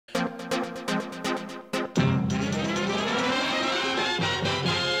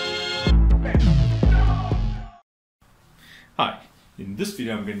In this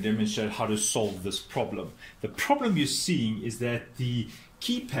video, I'm going to demonstrate how to solve this problem. The problem you're seeing is that the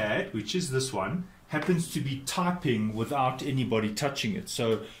keypad, which is this one, happens to be typing without anybody touching it.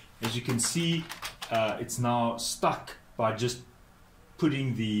 So as you can see, it's now stuck by just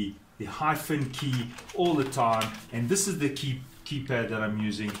putting the hyphen key all the time, and this is the keypad that I'm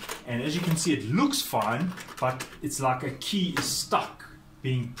using, and as you can see, it looks fine, but it's like a key is stuck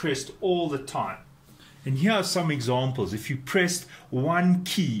being pressed all the time. And here are some examples. If you pressed one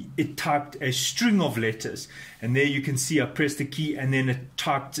key, it typed a string of letters. And there you can see I pressed the key and then it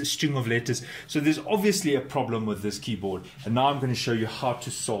typed a string of letters. So there's obviously a problem with this keyboard. And now I'm going to show you how to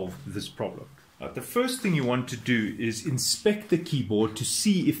solve this problem. The first thing you want to do is inspect the keyboard to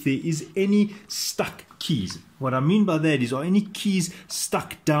see if there is any stuck keys. What I mean by that is, are any keys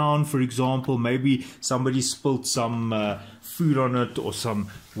stuck down? For example, maybe somebody spilled some food on it or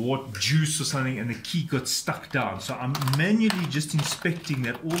some juice or something and the key got stuck down. So I'm manually just inspecting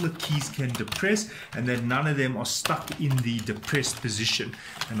that all the keys can depress and that none of them are stuck in the depressed position.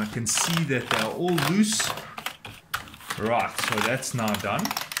 And I can see that they are all loose. Right, so that's now done.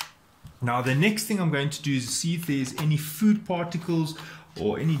 Now the next thing I'm going to do is see if there's any food particles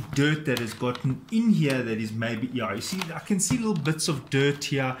or any dirt that has gotten in here that is maybe, yeah, you see, I can see little bits of dirt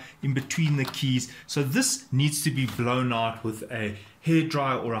here in between the keys. So this needs to be blown out with a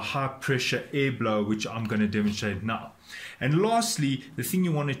hairdryer or a high pressure air blower, which I'm going to demonstrate now. And lastly, the thing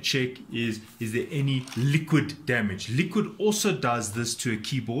you want to check is there any liquid damage? Liquid also does this to a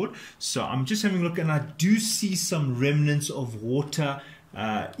keyboard. So I'm just having a look and I do see some remnants of water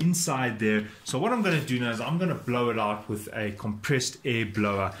inside there. So what I'm going to do now is I'm going to blow it out with a compressed air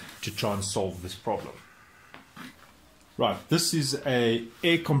blower to try and solve this problem. Right, this is a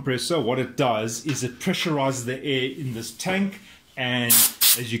air compressor. What it does is it pressurizes the air in this tank, and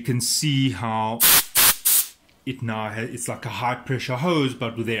as you can see how it now has, it's like a high pressure hose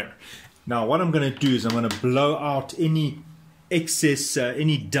but with air. Now what I'm going to do is I'm going to blow out any excess,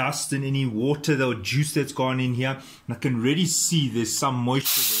 any dust and any water or juice that's gone in here, and I can already see there's some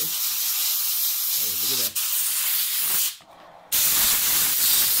moisture there. Oh, look at that.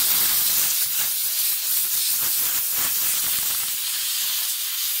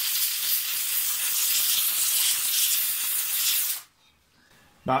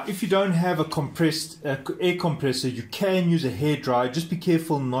 Now if you don't have a compressed air compressor, you can use a hairdryer. Just be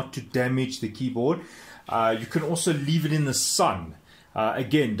careful not to damage the keyboard. You can also leave it in the sun.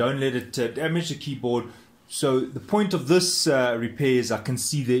 Again, don't let it damage the keyboard. So the point of this repair is I can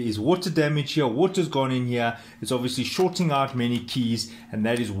see there is water damage here. Water's gone in here. It's obviously shorting out many keys, and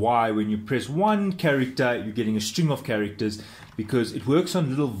that is why when you press one character, you're getting a string of characters, because it works on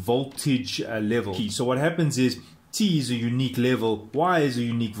little voltage level. So what happens is T is a unique level, Y is a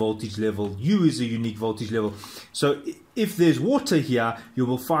unique voltage level, U is a unique voltage level. So if there's water here, you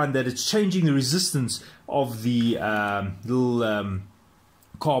will find that it's changing the resistance of the little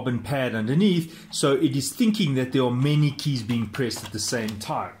carbon pad underneath. So it is thinking that there are many keys being pressed at the same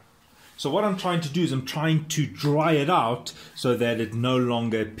time. So what I'm trying to do is I'm trying to dry it out so that it no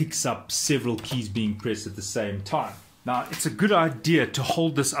longer picks up several keys being pressed at the same time. Now it's a good idea to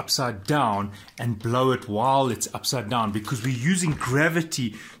hold this upside down and blow it while it's upside down, because we're using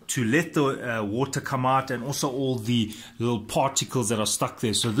gravity to let the water come out and also all the little particles that are stuck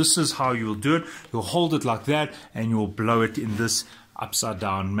there. So this is how you'll do it. You'll hold it like that and you'll blow it in this upside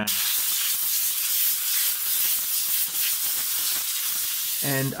down manner.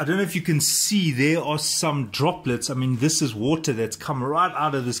 And I don't know if you can see, there are some droplets. I mean, this is water that's come right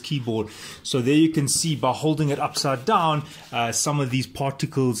out of this keyboard. So there you can see by holding it upside down, some of these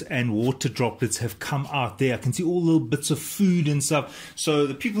particles and water droplets have come out there. I can see all little bits of food and stuff. So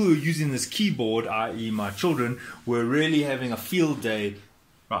the people who are using this keyboard, i.e. my children, were really having a field day.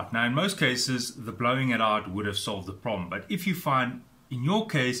 Right, now in most cases, the blowing it out would have solved the problem. But if you find, in your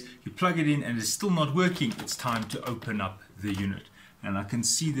case, you plug it in and it's still not working, it's time to open up the unit. And I can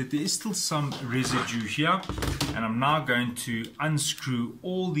see that there is still some residue here, and I'm now going to unscrew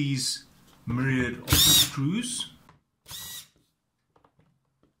all these myriad of screws.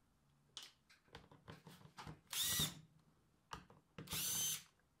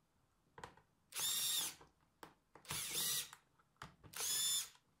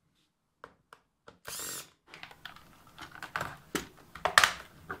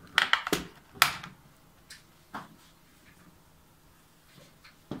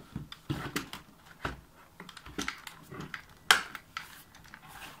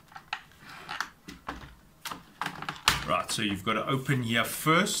 Right, so you've got to open here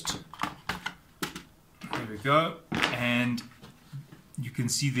first. There we go. And you can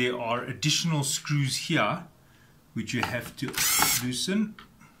see there are additional screws here which you have to loosen.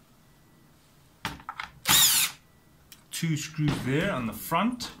 2 screws there on the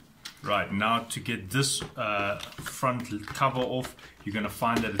front. Right, now to get this front cover off, you're going to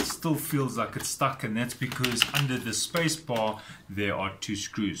find that it still feels like it's stuck, and that's because under the space bar there are 2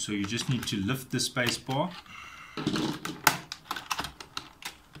 screws. So you just need to lift the space bar.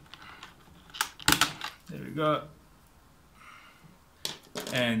 There we go.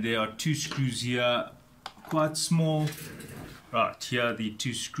 And there are 2 screws here, quite small. Right, here are the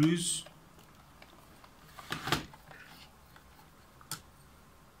 2 screws.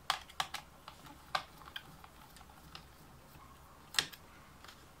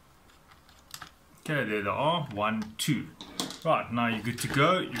 Okay, there they are, 1, 2. Right, now you're good to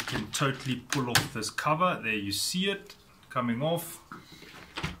go. You can totally pull off this cover. There you see it coming off.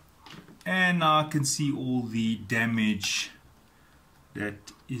 And now I can see all the damage,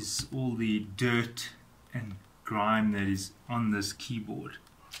 that is all the dirt and grime that is on this keyboard.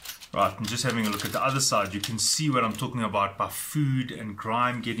 Right, and just having a look at the other side, you can see what I'm talking about by food and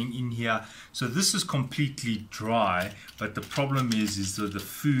grime getting in here. So this is completely dry, but the problem is the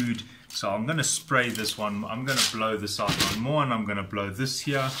food. So I'm going to spray this one. I'm going to blow this out one more, and I'm going to blow this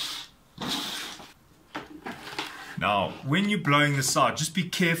here. Now, when you're blowing this out, just be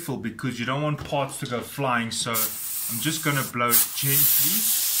careful because you don't want parts to go flying. So I'm just going to blow it gently,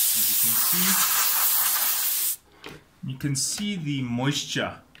 as you can see. You can see the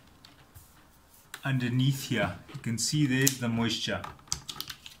moisture underneath here. You can see there's the moisture.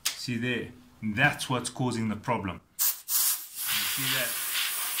 See there? And that's what's causing the problem. You see that?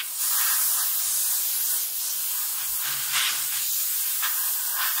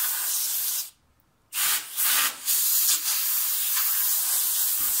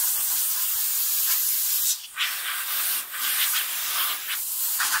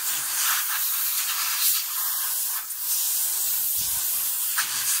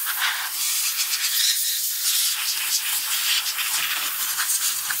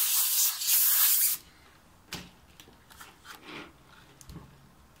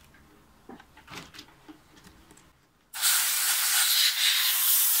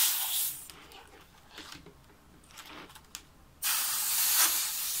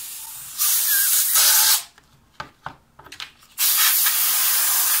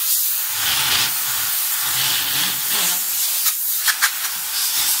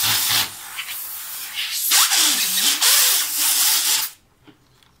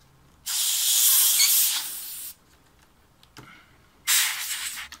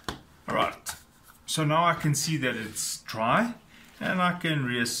 Alright, so now I can see that it's dry, and I can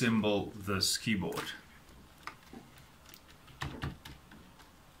reassemble this keyboard.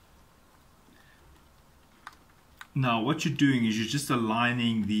 Now what you're doing is you're just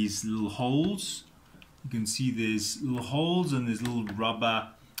aligning these little holes. You can see there's little holes and there's little rubber,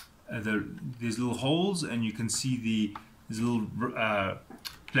 there's little holes, and you can see there's little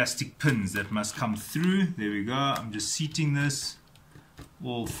plastic pins that must come through. There we go. I'm just seating this.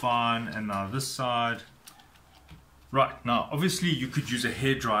 All fine. And now this side. Right, now obviously you could use a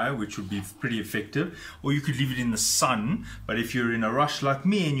hairdryer, which would be pretty effective, or you could leave it in the sun. But if you're in a rush like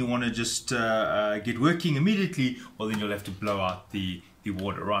me and you want to just get working immediately, well then you'll have to blow out the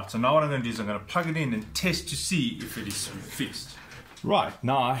water. Right, so now what I'm going to do is I'm going to plug it in and test to see if it is fixed. Right,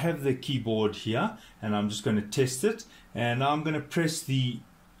 now I have the keyboard here and I'm just going to test it, and now I'm going to press the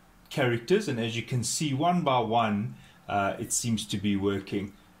characters, and as you can see, one by one it seems to be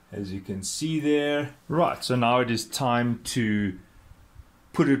working, as you can see there. Right, so now it is time to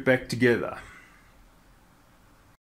put it back together.